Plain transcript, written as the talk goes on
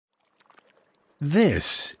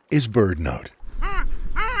This is BirdNote.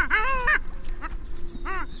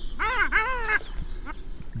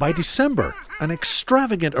 By December, an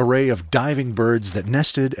extravagant array of diving birds that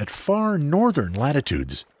nested at far northern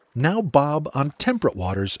latitudes now bob on temperate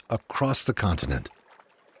waters across the continent.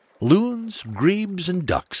 Loons, grebes, and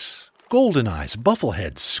ducks, goldeneyes,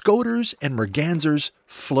 buffleheads, scoters, and mergansers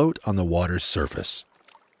float on the water's surface.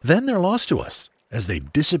 Then they're lost to us as they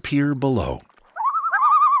disappear below.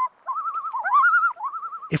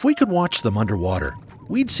 If we could watch them underwater,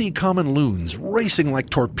 we'd see common loons racing like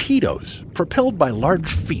torpedoes, propelled by large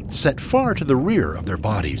feet set far to the rear of their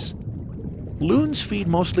bodies. Loons feed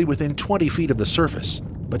mostly within 20 feet of the surface,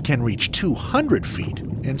 but can reach 200 feet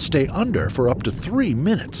and stay under for up to 3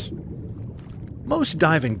 minutes. Most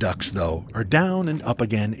diving ducks, though, are down and up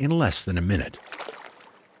again in less than a minute.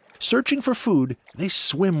 Searching for food, they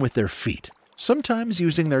swim with their feet, sometimes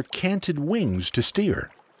using their canted wings to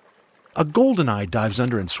steer. A goldeneye dives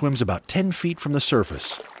under and swims about 10 feet from the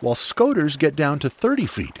surface, while scoters get down to 30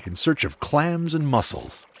 feet in search of clams and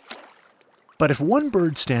mussels. But if one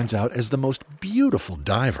bird stands out as the most beautiful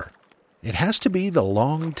diver, it has to be the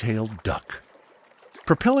long-tailed duck.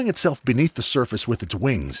 Propelling itself beneath the surface with its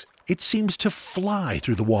wings, it seems to fly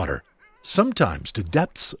through the water, sometimes to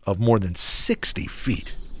depths of more than 60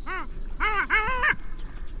 feet.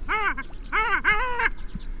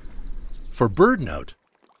 For BirdNote,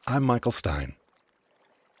 I'm Michael Stein.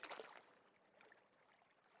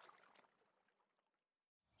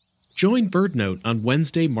 Join BirdNote on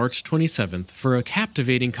Wednesday, March 27th for a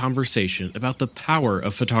captivating conversation about the power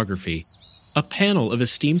of photography. A panel of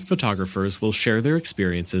esteemed photographers will share their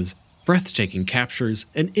experiences, breathtaking captures,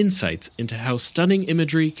 and insights into how stunning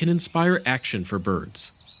imagery can inspire action for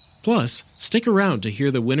birds. Plus, stick around to hear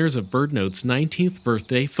the winners of BirdNote's 19th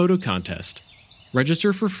birthday photo contest.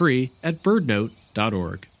 Register for free at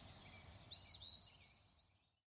birdnote.org.